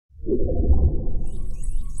You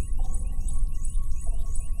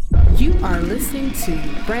are listening to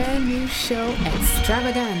brand new show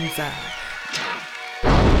Extravaganza.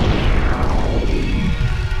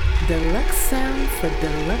 Deluxe sound for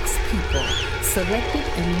deluxe people. Selected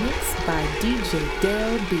and mixed by DJ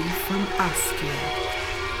Del B from Austria.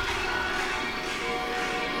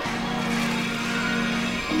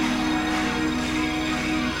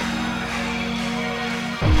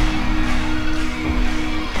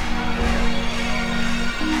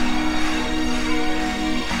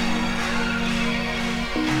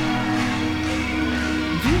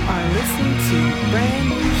 Brand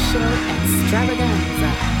new show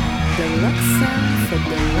Extravaganza. Deluxe sound for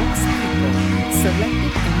deluxe people.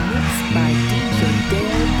 Selected and mixed by DJ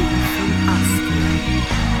Del B from Austria.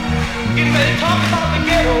 Get ready to talk about the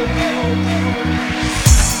ghetto.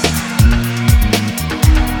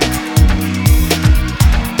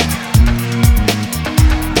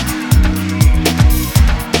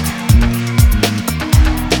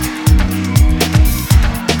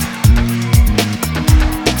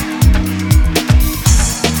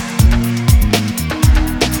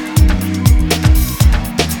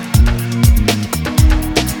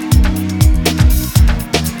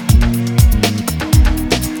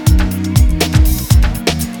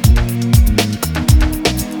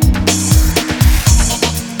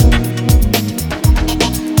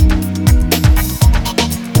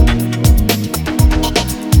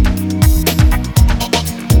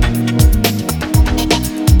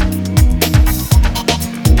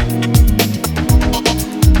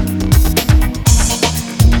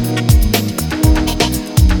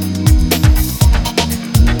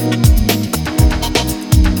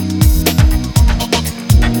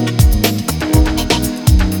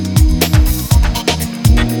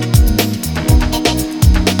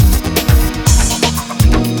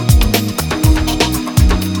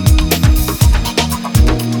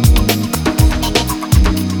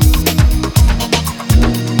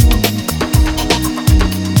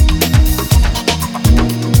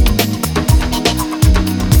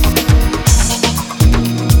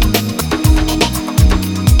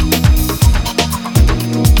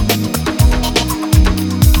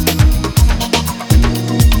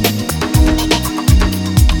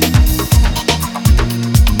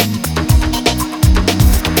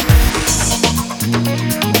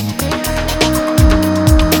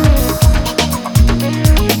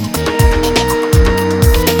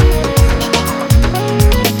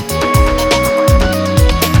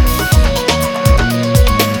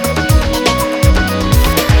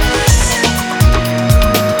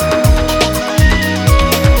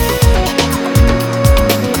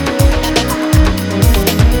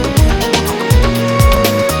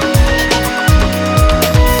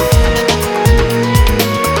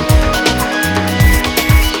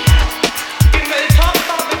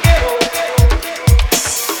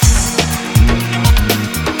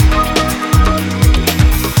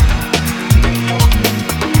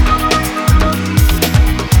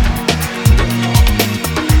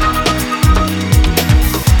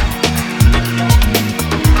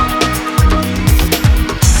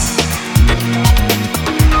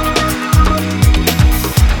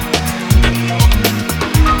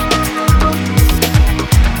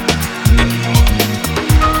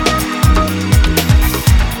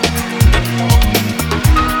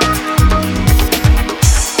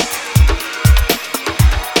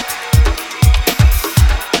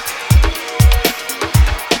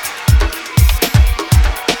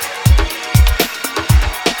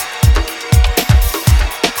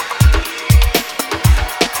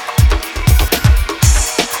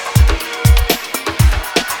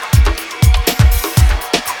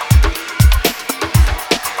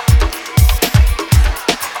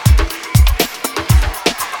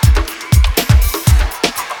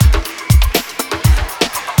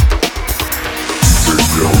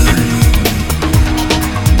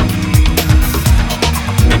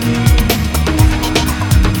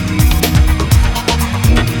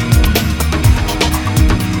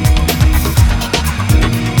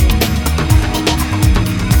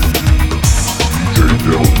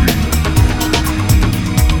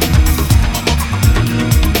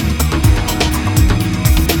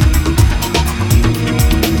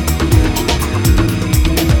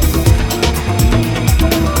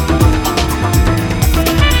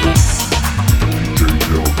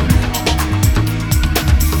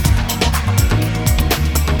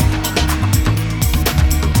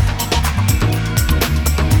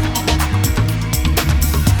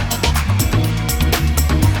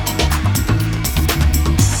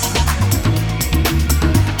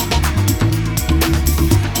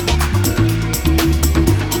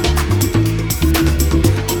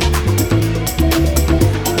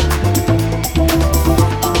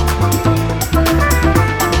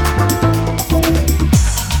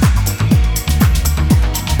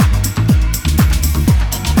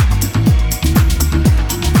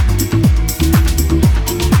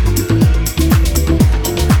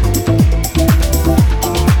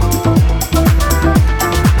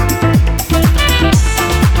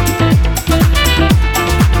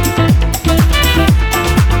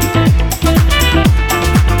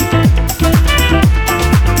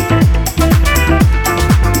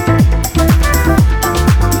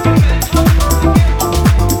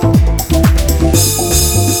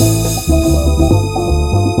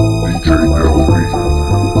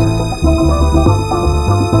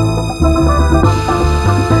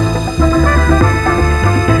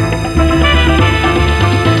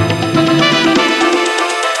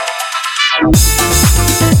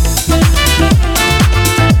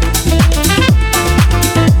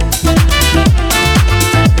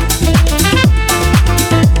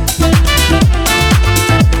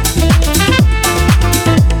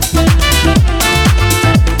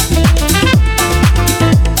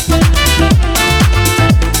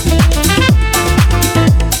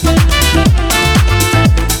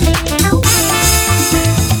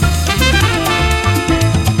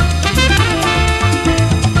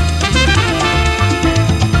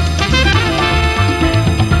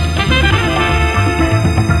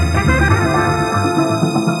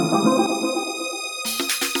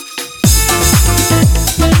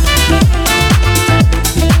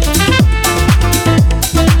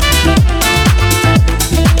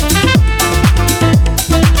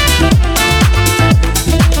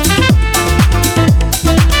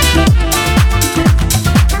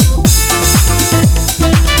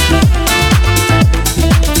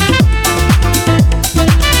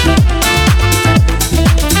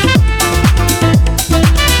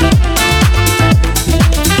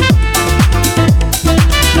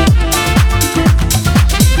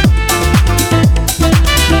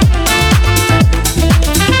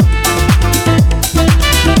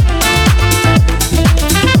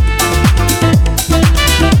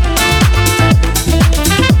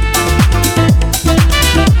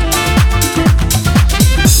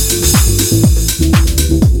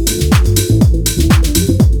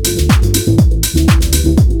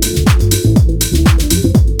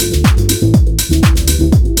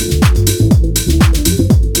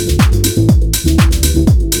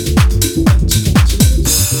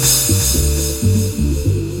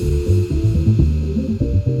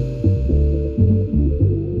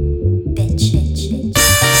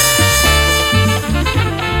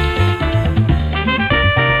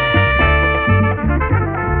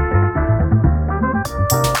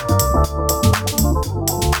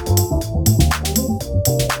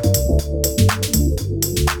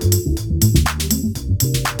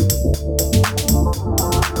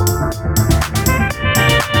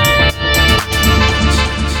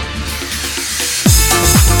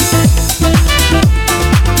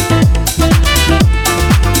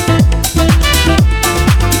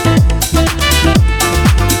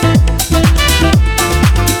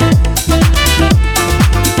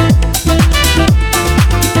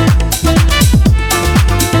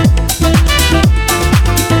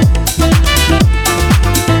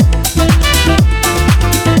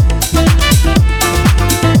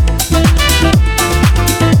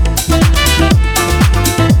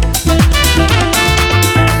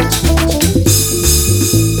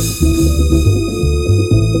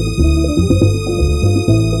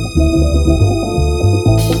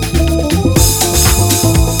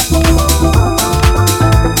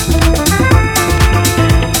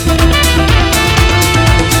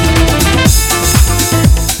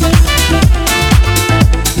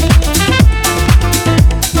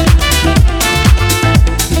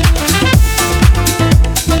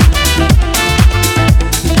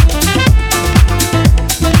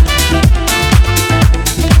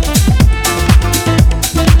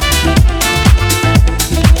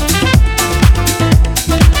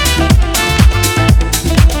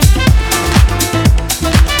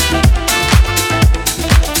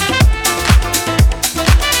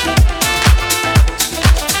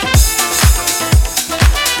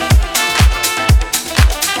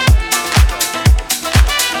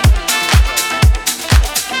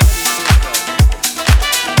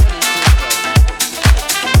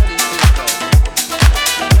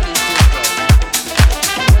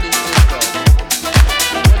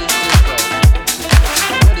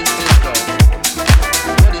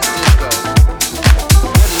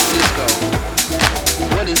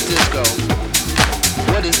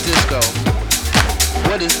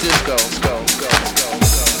 disco?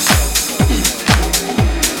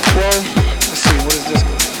 Well, let's see, what is disco?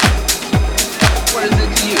 What is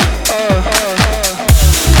it to you?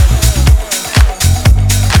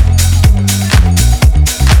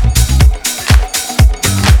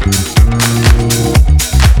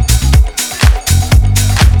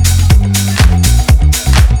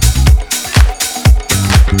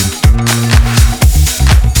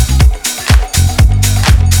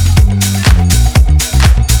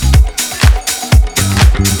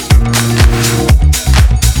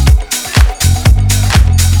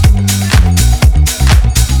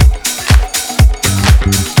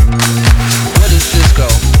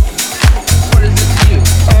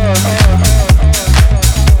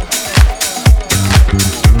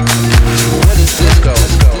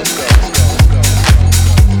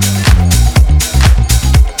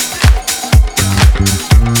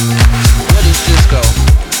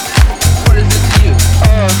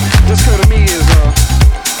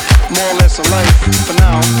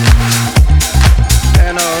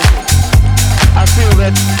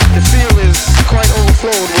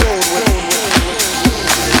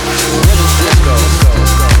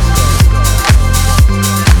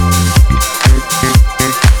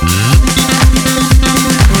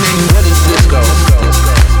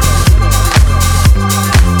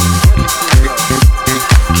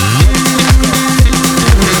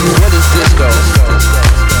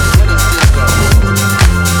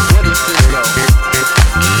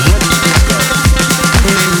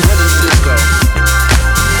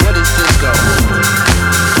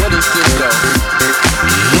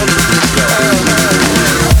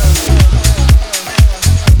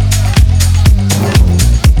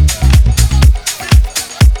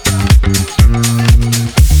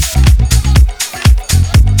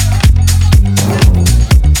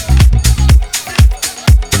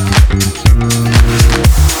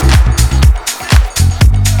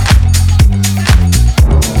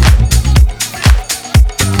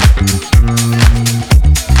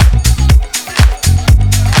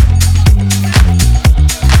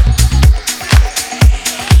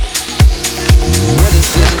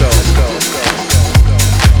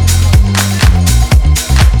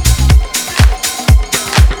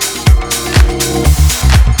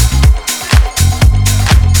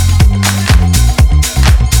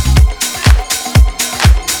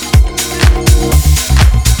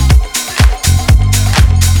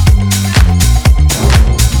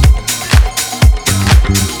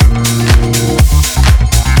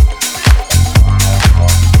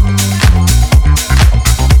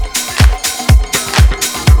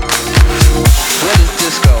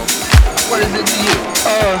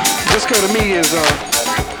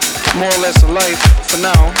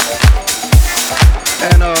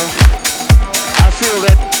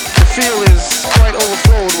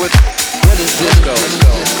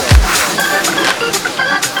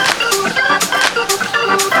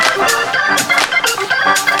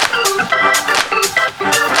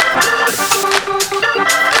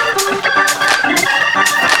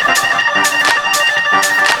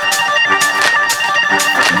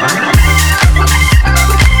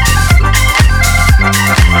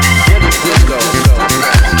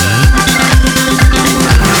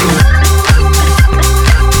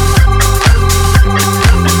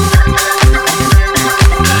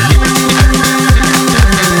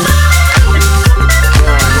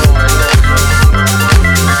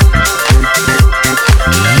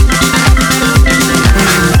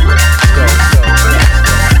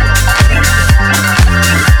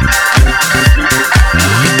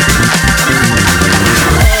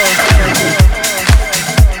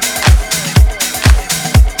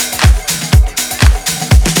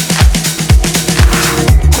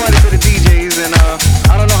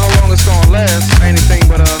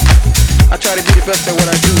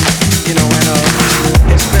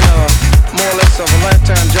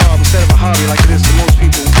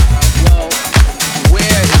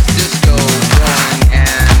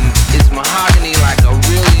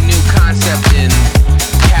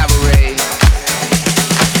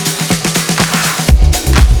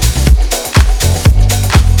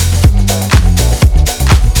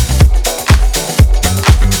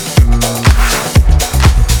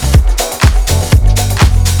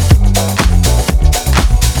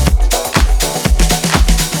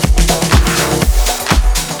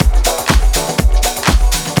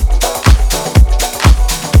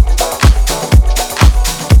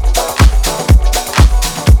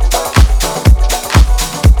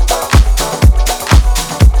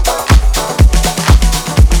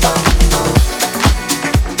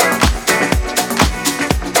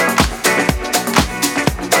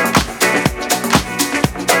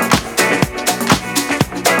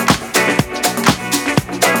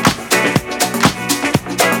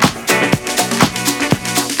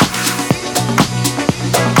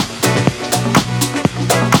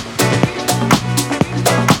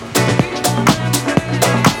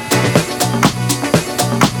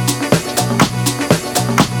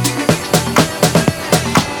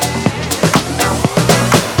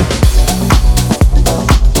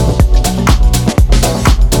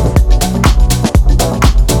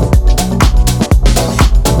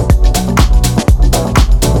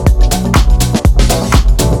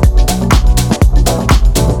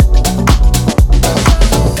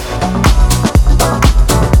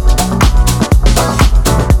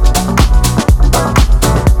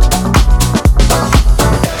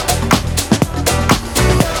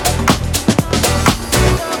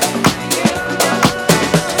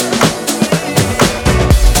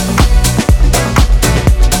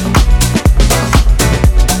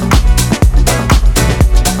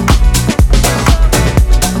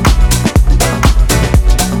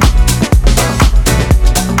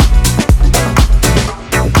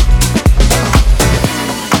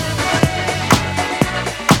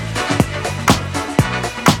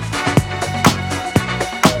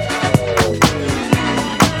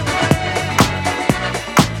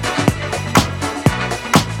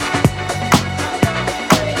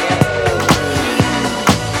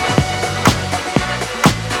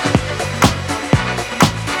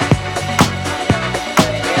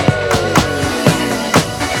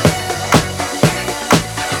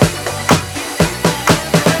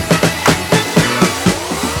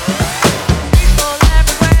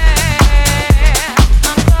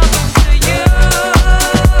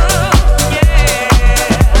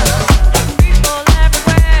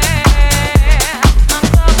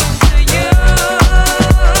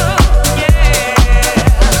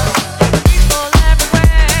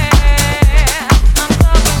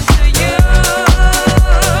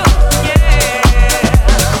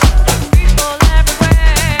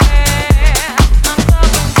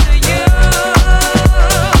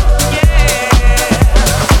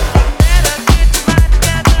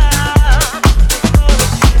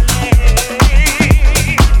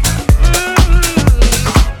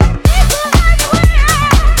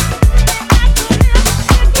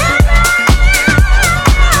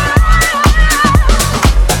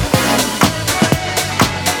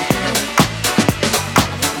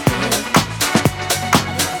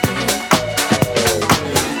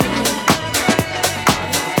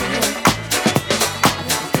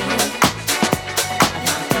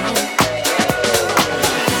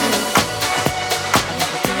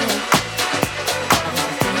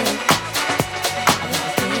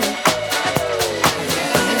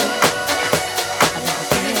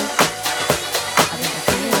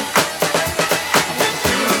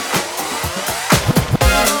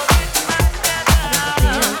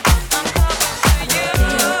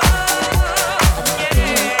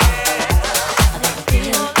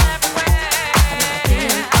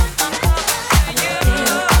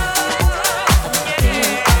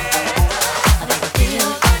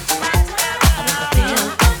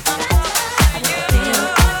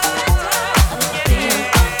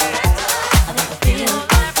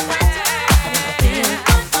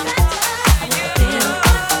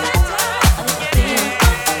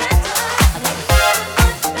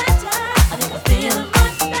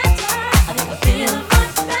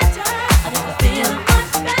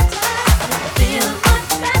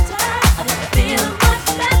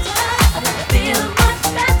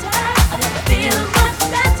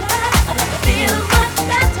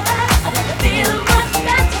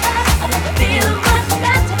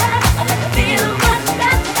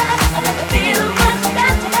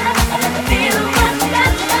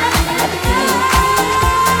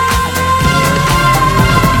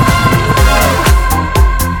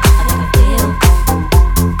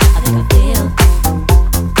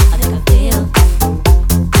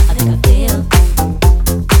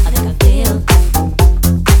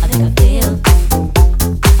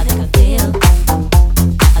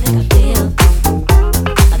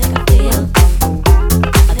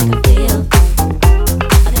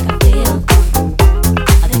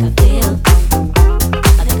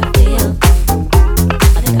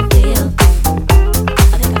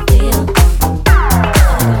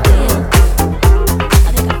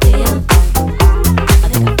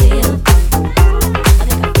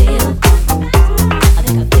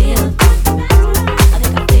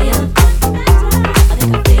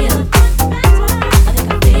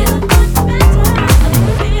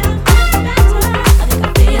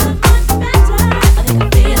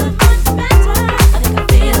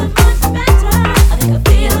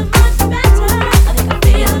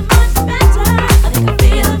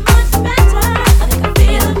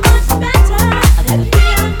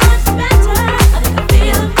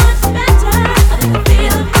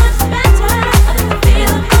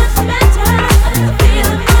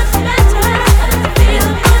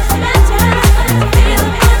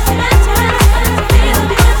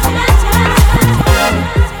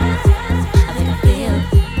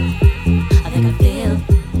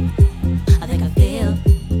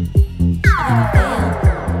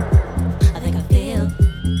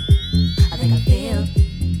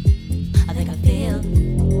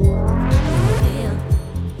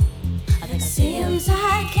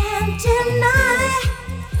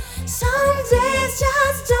 days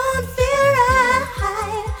just don't feel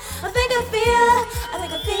right. I think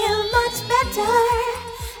I feel much better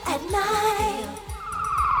at night.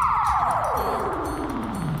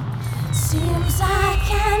 Seems I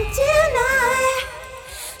can't deny.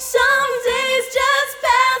 Some days just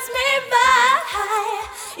pass me by.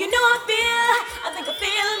 You know I think I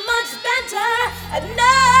feel much better at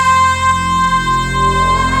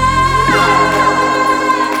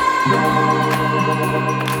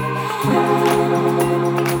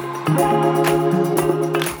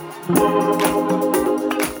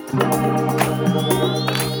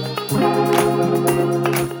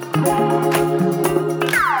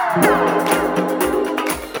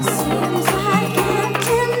Seems I can't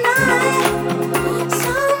deny.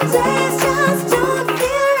 Some days just don't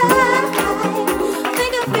feel right. I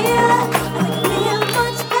think I feel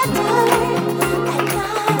much better at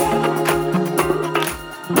night.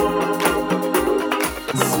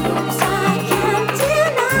 Seems I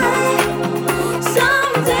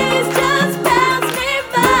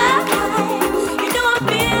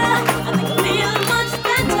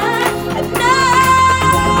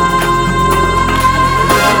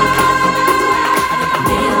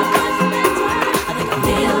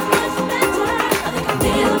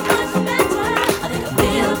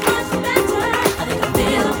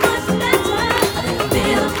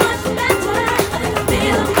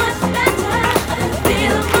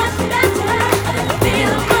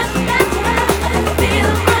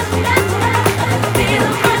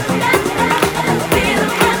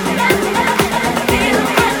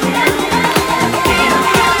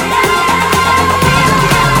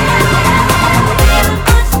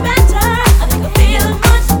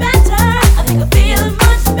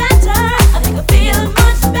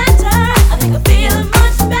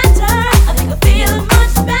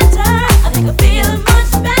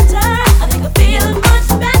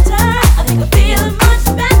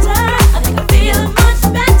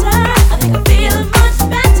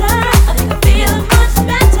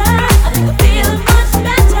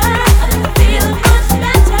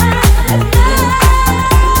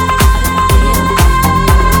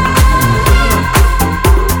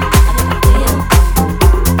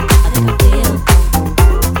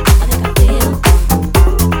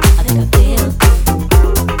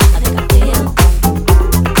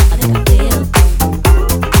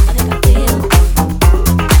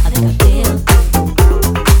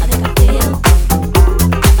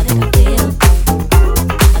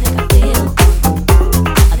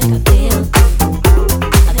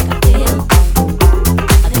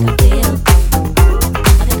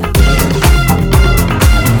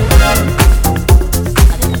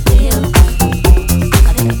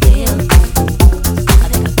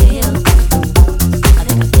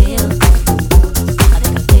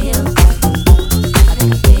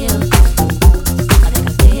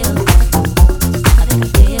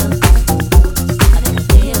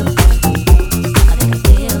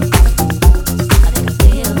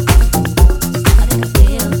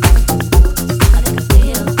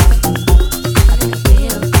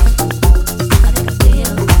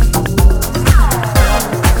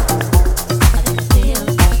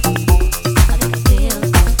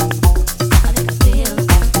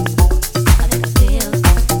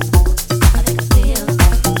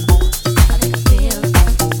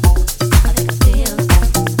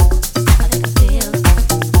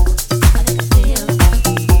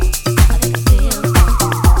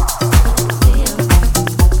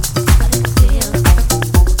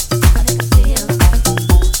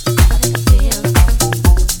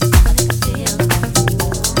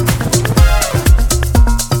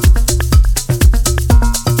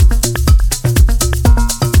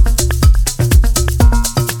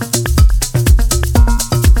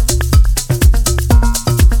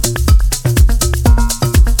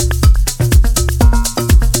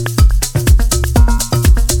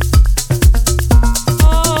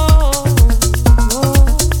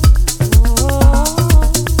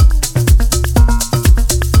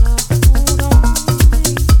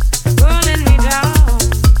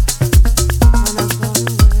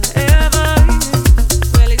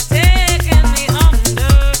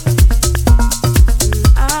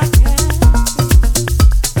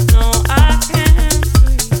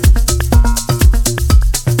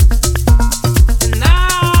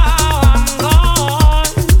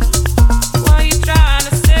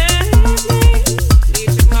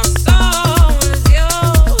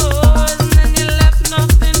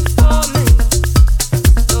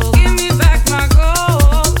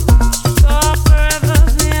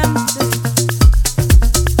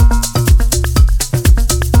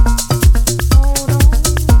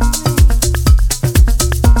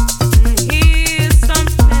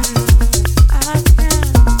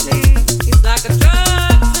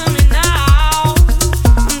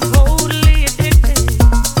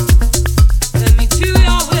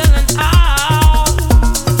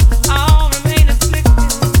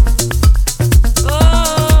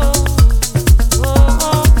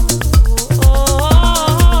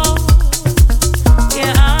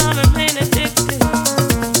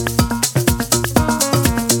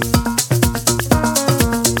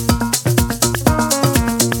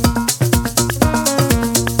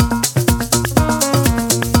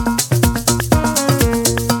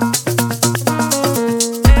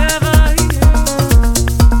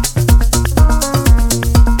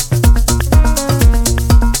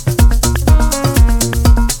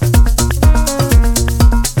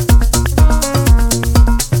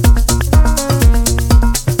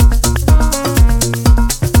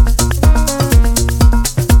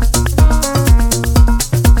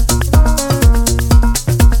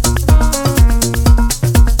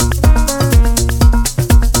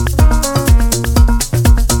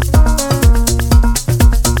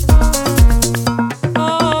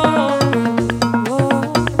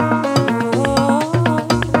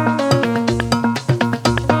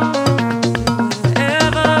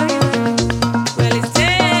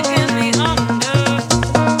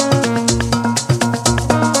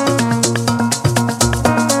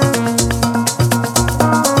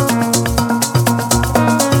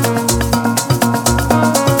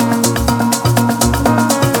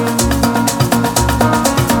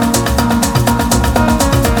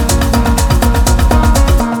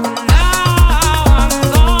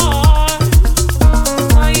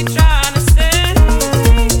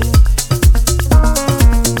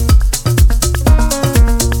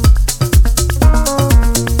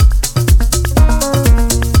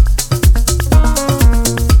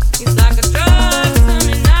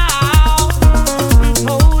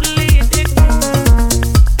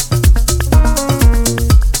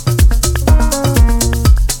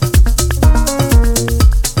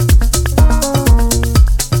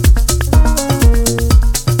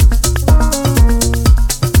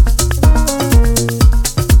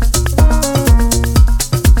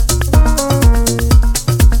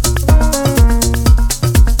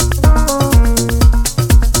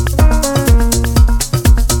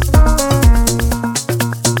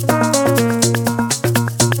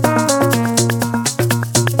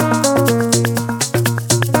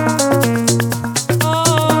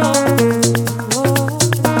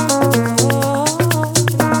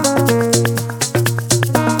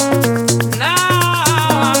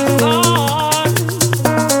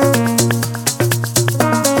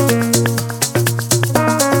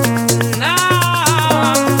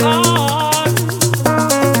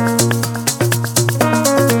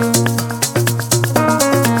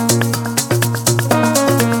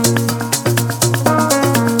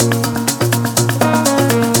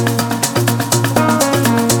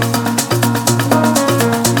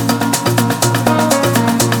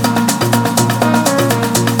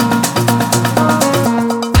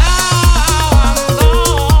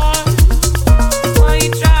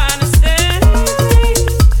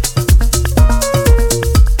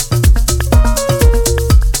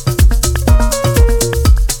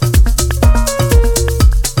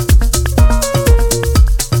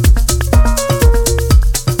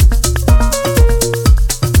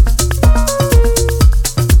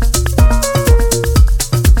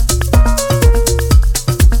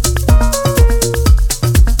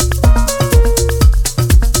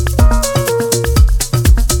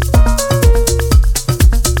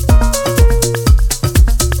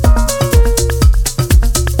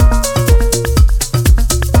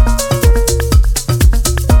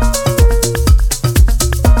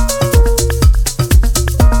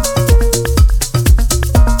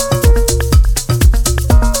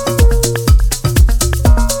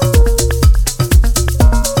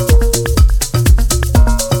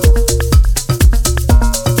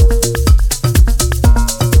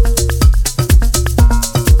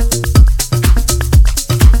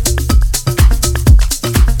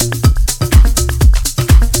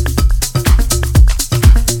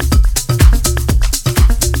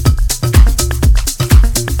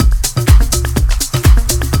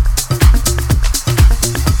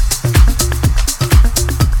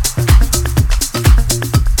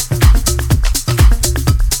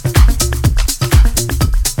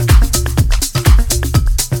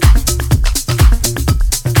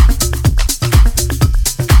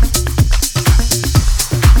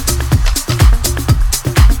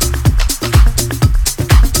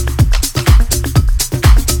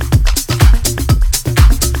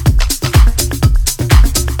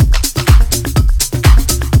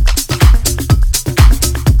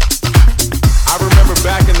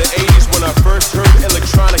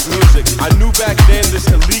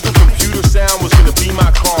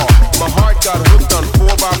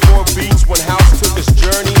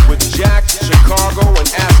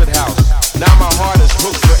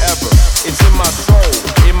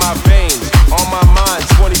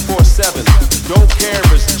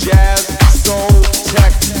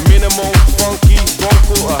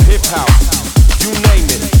hip house, you name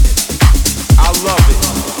it, I love it.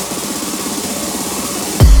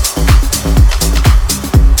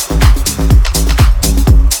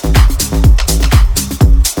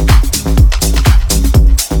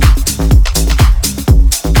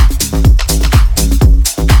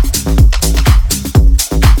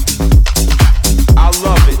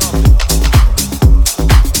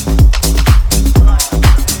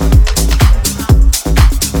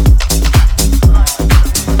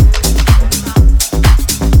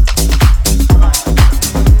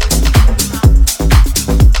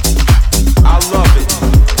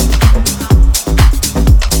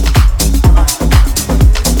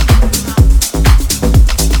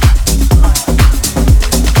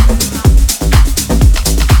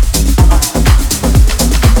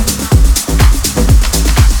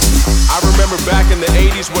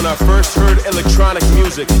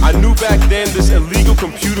 I knew back then this illegal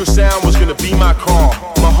computer sound was gonna be my call.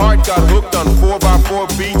 My heart got hooked on 4x4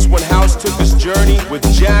 beats when house took this journey with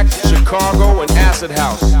Jack, Chicago, and Acid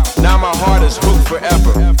House. Now my heart is hooked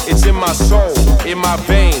forever. It's in my soul, in my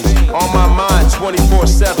veins, on my mind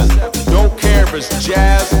 24/7. Don't care if it's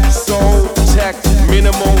jazz, soul, tech,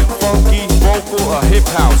 minimal, funky, vocal, or hip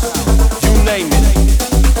house. You name it,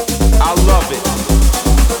 I love it.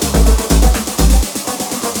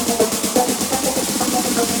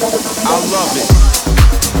 I love it.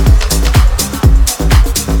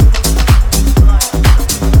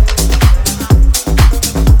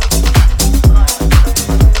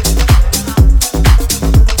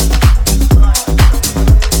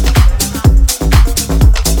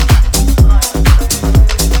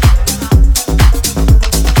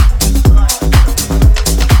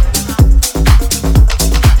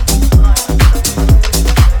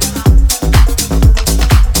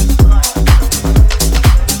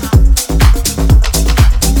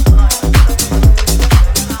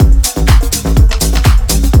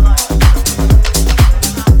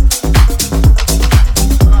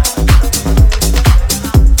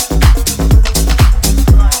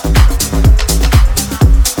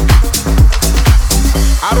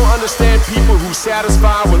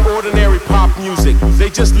 Satisfied with ordinary pop music. They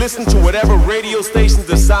just listen to whatever radio station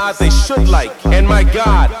decides they should like. And my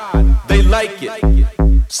God, they like it.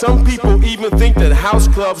 Some people even think that house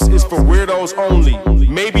clubs is for weirdos only.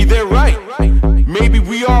 Maybe they're right. Maybe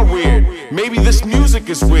we are weird. Maybe this music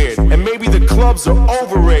is weird. And maybe the clubs are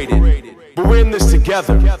overrated. But we're in this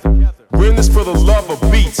together. We're in this for the love of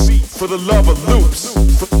beats, for the love of loops,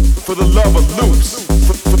 for the love of loops,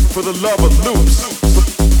 for the love of loops,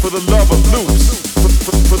 for the love of loops,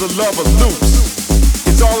 for the love of loops.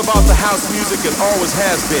 It's all about the house music and always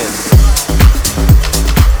has been.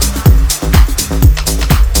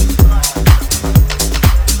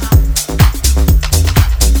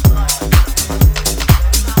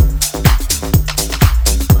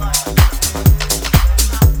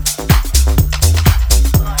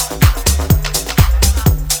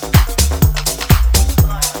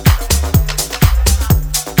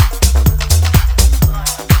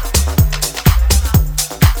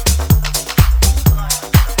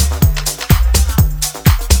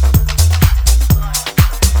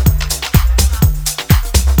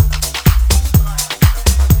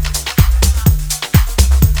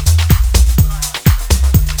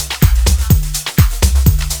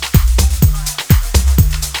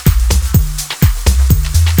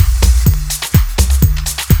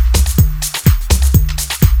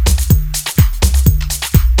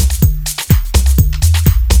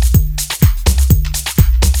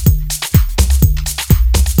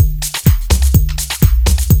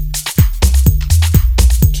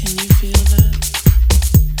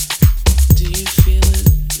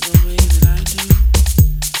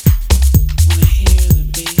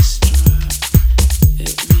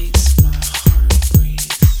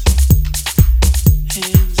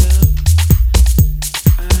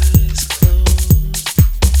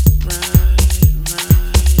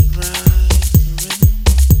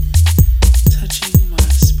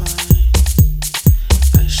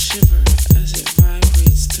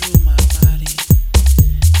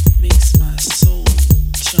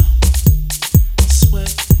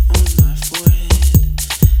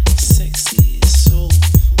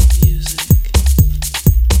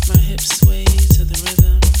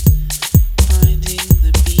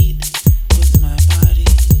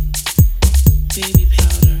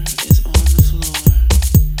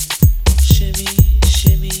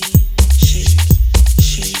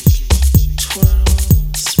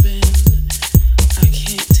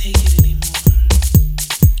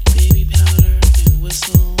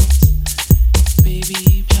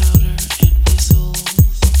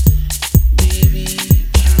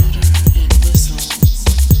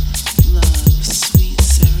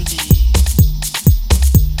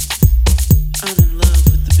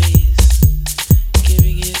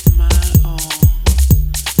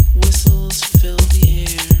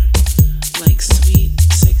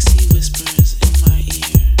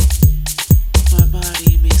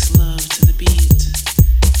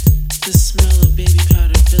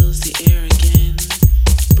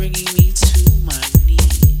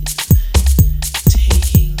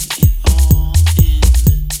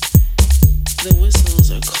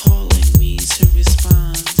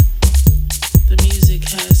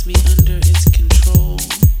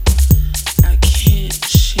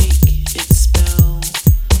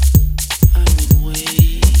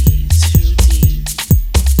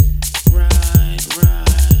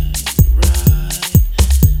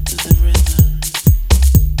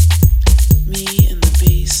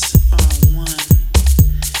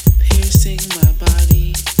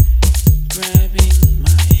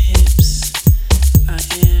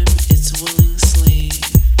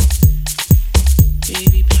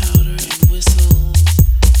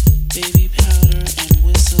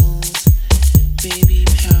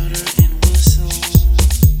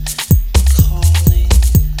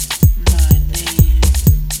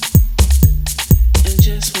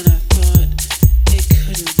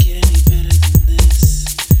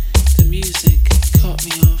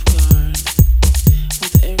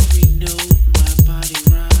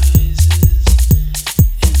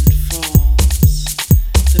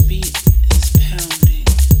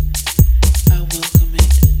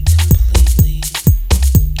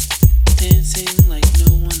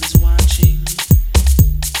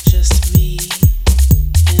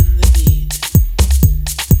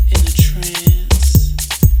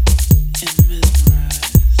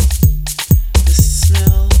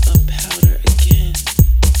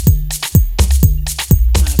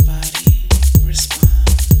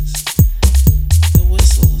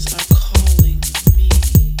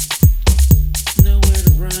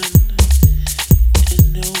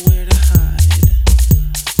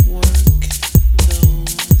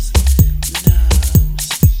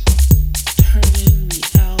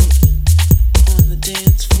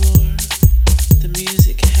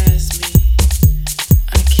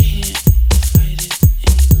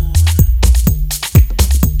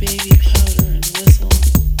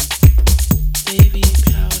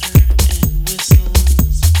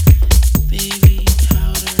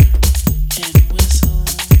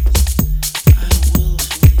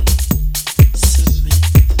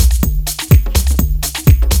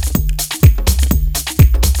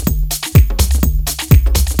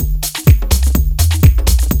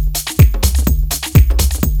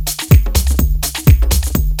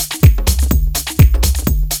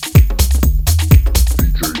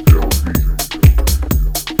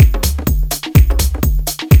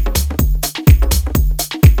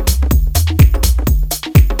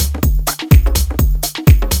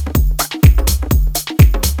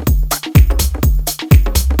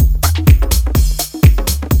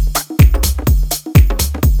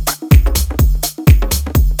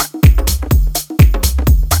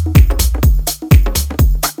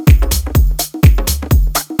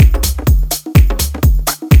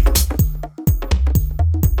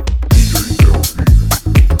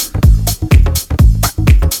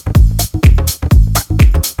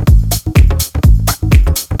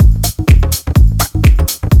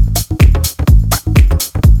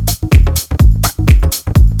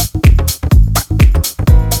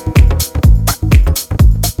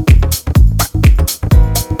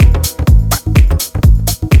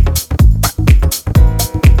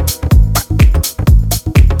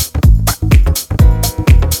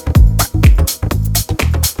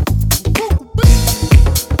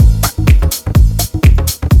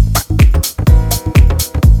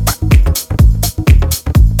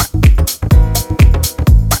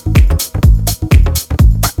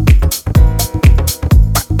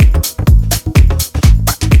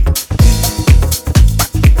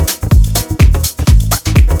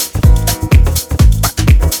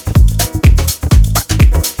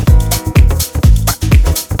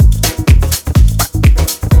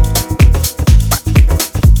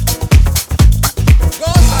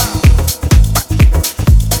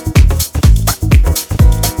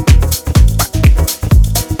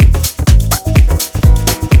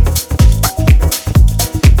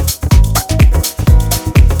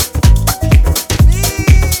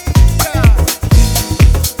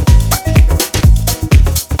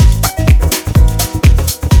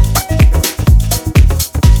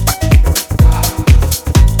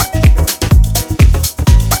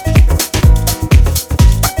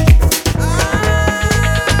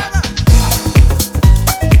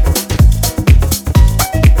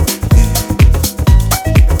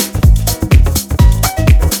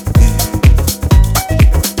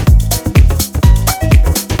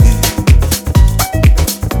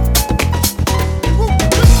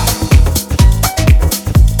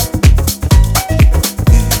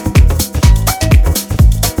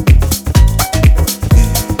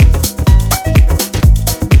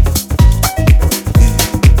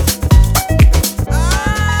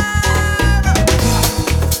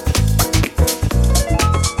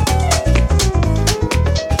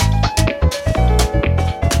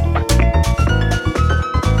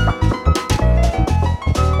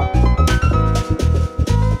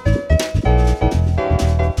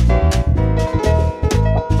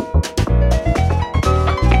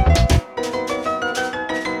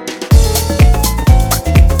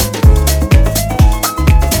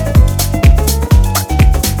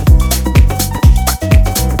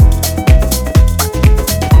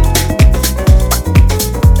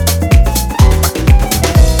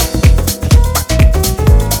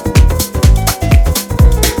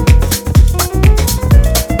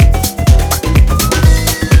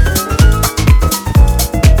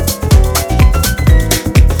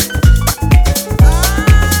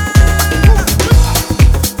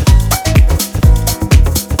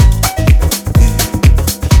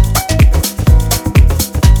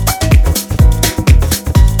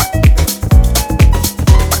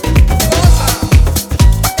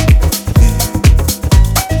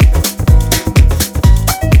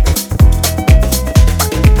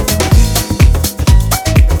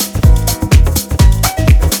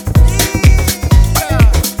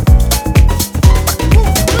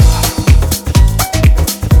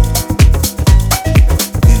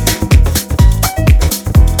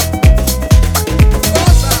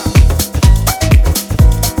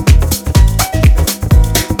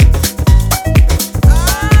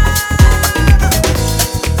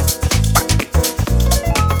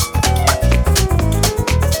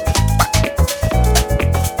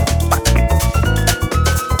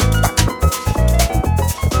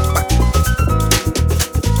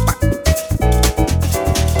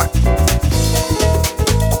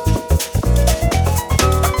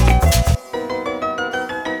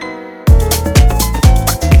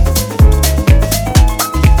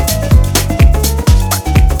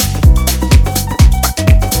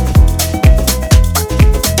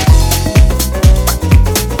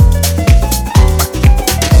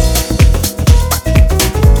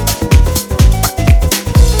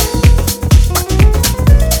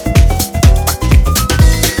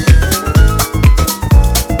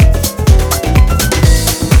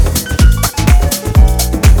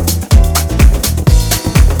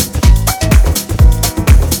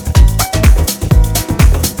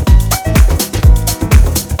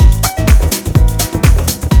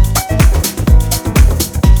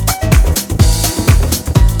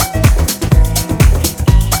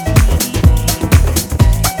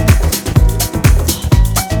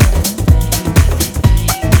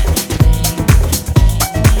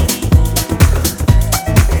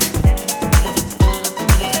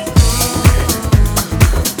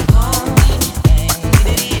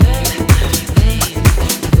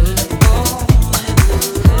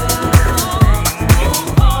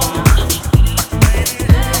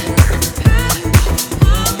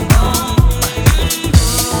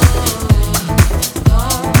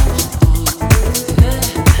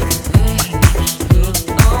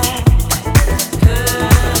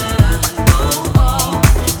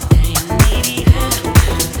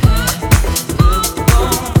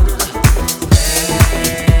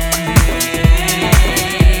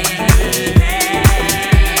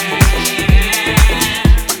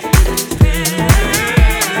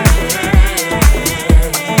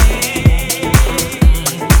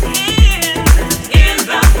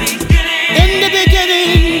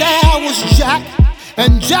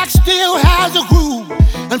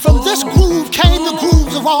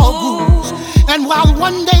 Well,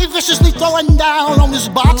 one day viciously throwing down on his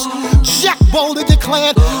box, Jack boldly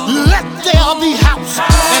declared, "Let there be house,"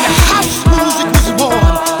 and house music was born.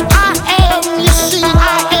 I am, you see,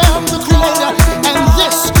 I am the creator, and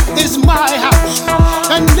this is my house.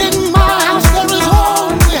 And in my house there is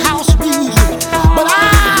only house music. But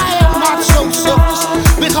I am not so selfish,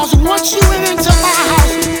 because once you went into my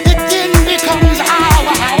house, it then becomes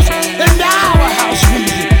our house and our house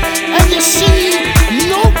music. And you see,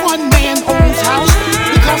 no one man owns house,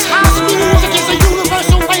 because house music is a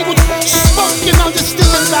universal language spoken,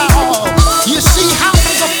 understood by all. You see, house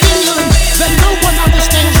is a feeling that no one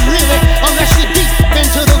understands really, unless you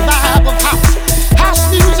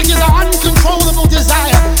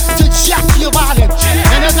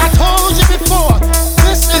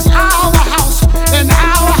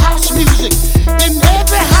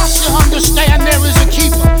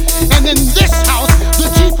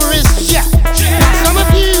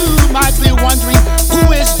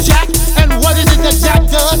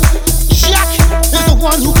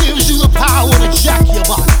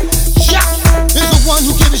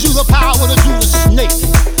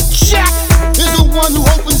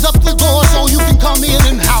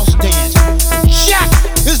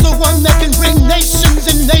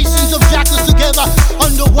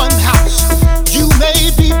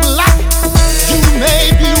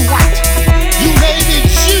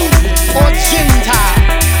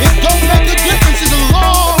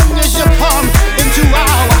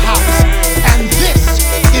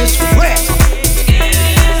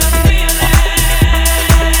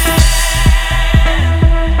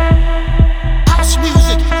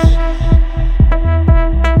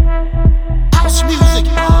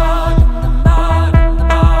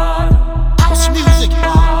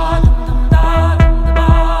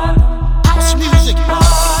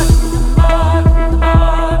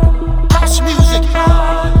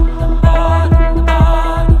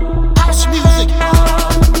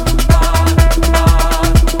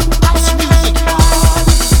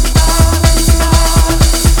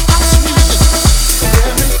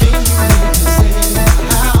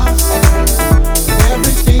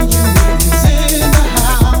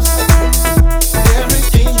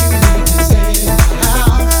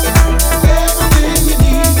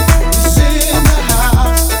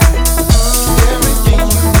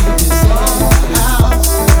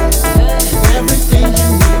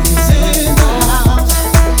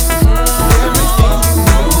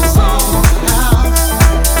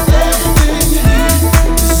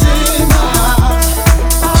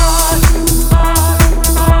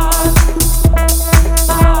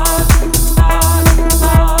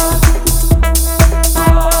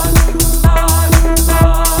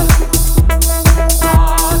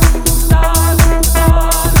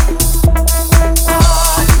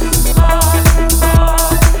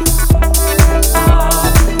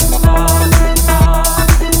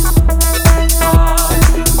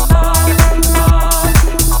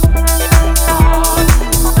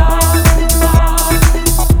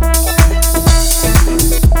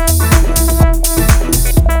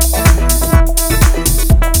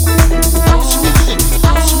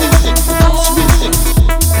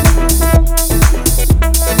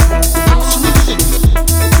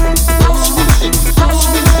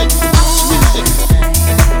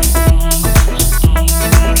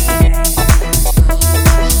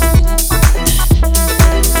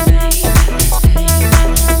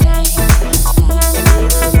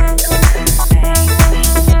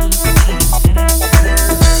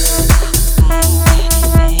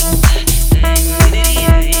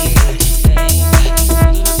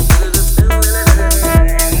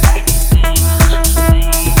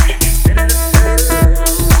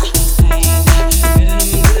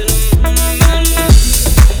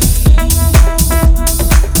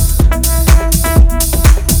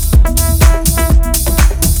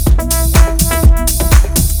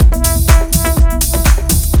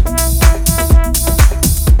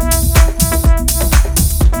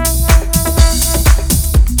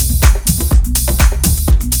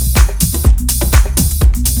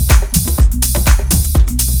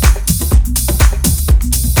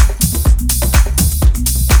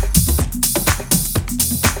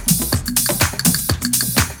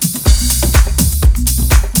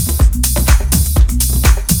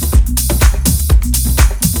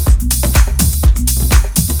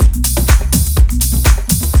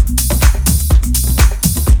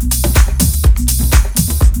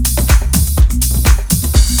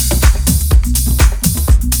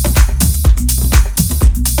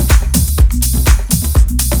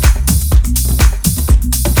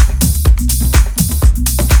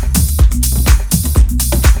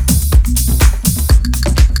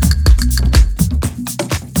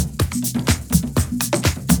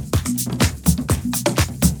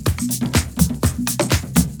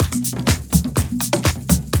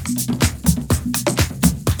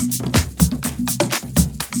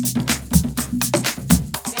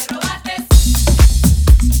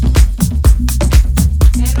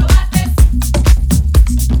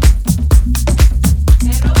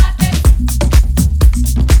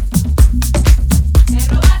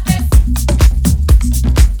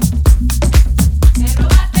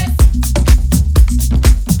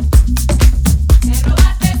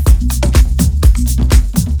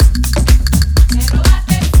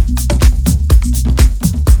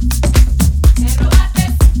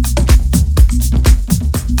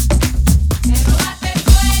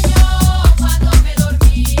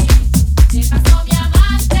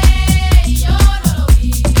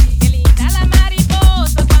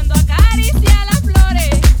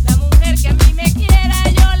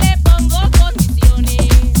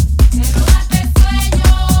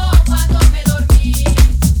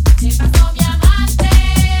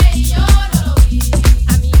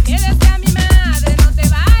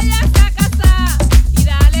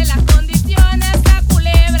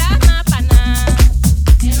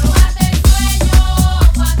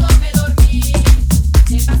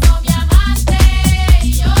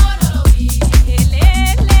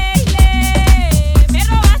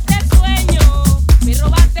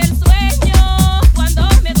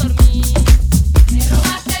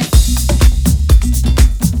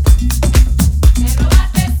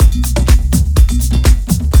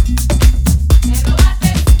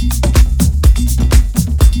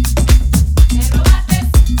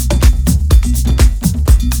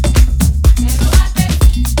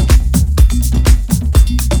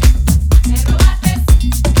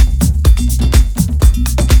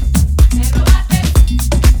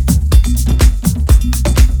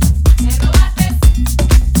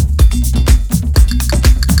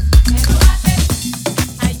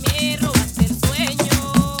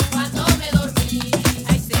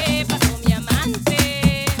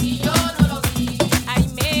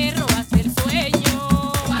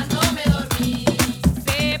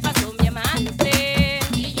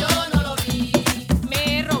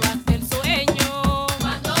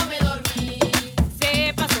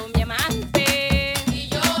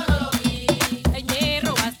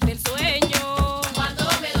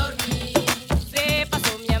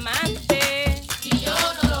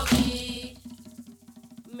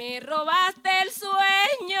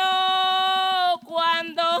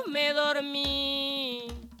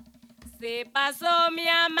Se pasó mi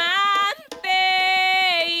amante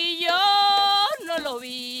y yo no lo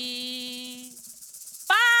vi.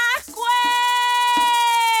 ¡Pascue!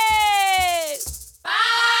 ¡Pascue!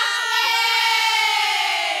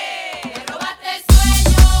 Me robaste el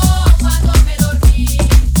sueño cuando me dormí.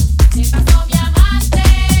 Se pasó mi amante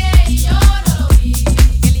y yo no lo vi.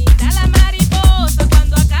 Qué linda la mariposa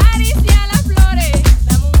cuando acaricia las flores.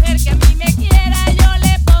 La mujer que a mí me quiera yo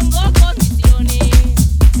le pongo condiciones.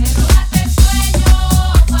 Me robaste el sueño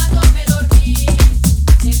cuando me dormí.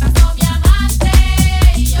 Se pasó mi amante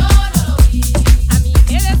y yo no lo vi. A mí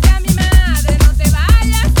me decía mi madre, no te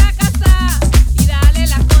vayas a casar y dale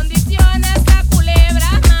las condiciones a culebra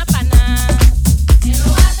mapaná. Me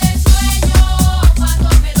robaste el sueño cuando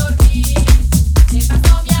me dormí. Se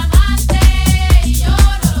pasó mi amante y yo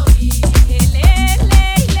no lo vi.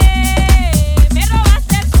 Me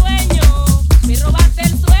robaste el sueño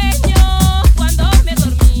cuando me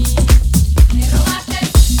dormí. Me robaste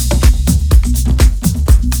el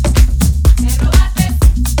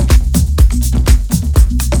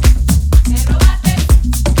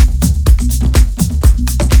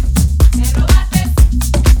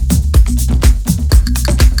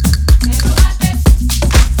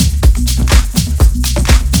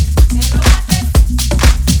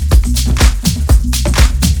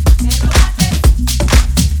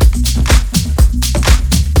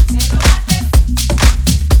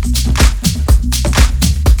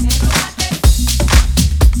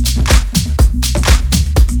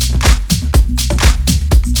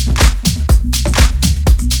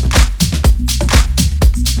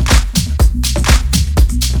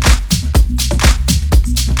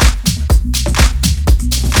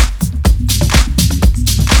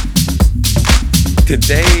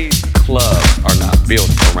Today's clubs are not built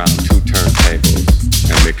around two turntables,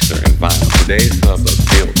 a mixer, and vinyl. Today's clubs are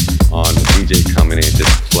built on the DJ coming in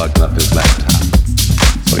just plugging up his laptop.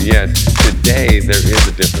 So yes, today there is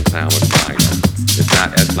a different sound with vinyl. It's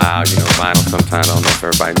not as loud, vinyl sometimes, I don't know if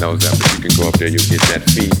everybody knows that, but you can go up there, you'll get that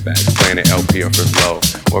feedback, playing an LP or for low.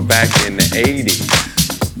 Or back in the 80s,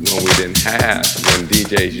 when we didn't have, when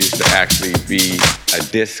DJs used to actually be a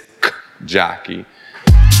disc jockey.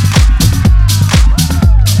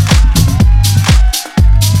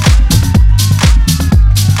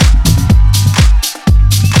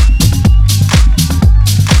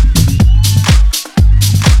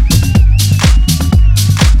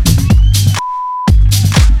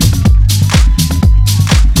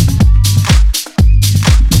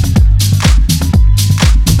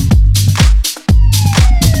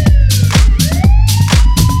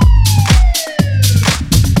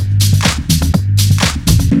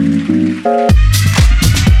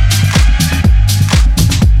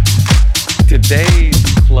 Today's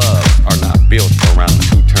clubs are not built around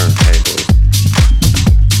two turntables.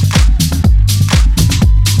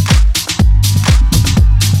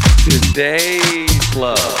 Today's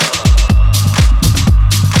clubs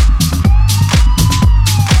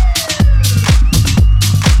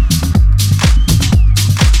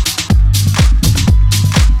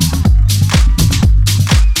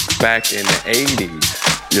back in the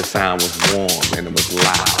 80s, your sound was warm and it was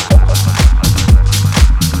loud.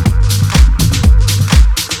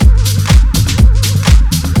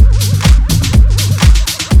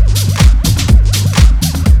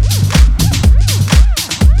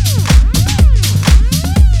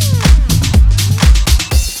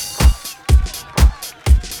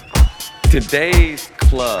 Today's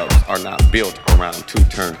clubs are not built around two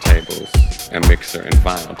turntables, a mixer, and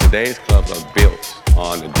vinyl. Today's clubs are built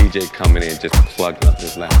on the DJ coming in just plugging up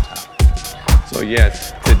his laptop. So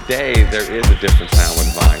yes, today there is a different sound with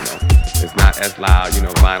vinyl. It's not as loud,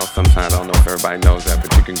 vinyl sometimes, I don't know if everybody knows that,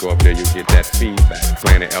 but you can go up there, you'll get that feedback,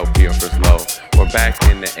 playing an LP or for low. Or back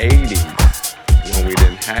in the 80s, when we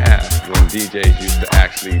didn't have, when DJs used to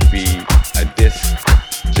actually be a disc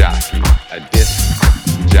jockey, a disc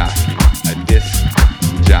jockey, a disc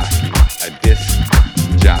jockey, a disc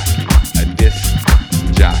jockey, a disc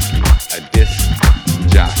jockey, a disc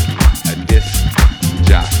jockey, a disc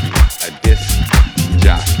jockey, a disc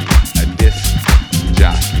jockey, a disc jockey, a disc jockey, a disc jockey,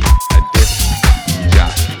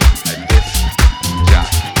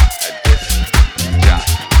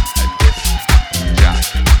 a disc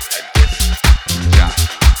jockey, a disc jockey, a disc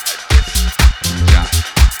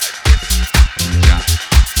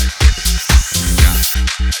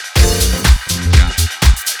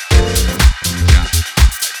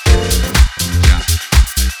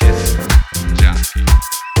jockey,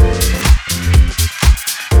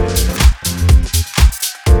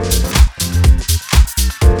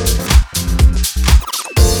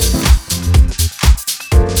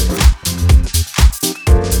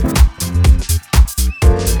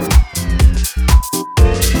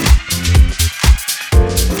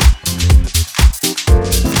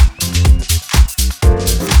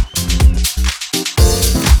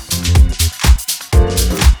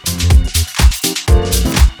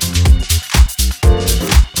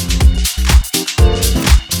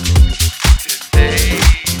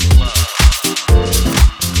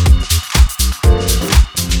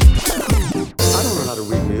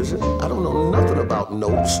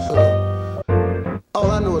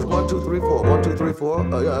 or 1, 2, 3, 4,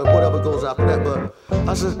 whatever goes after that. But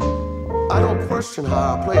I said, I don't question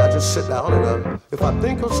how I play. I just sit down and if I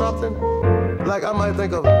think of something, like I might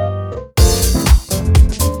think of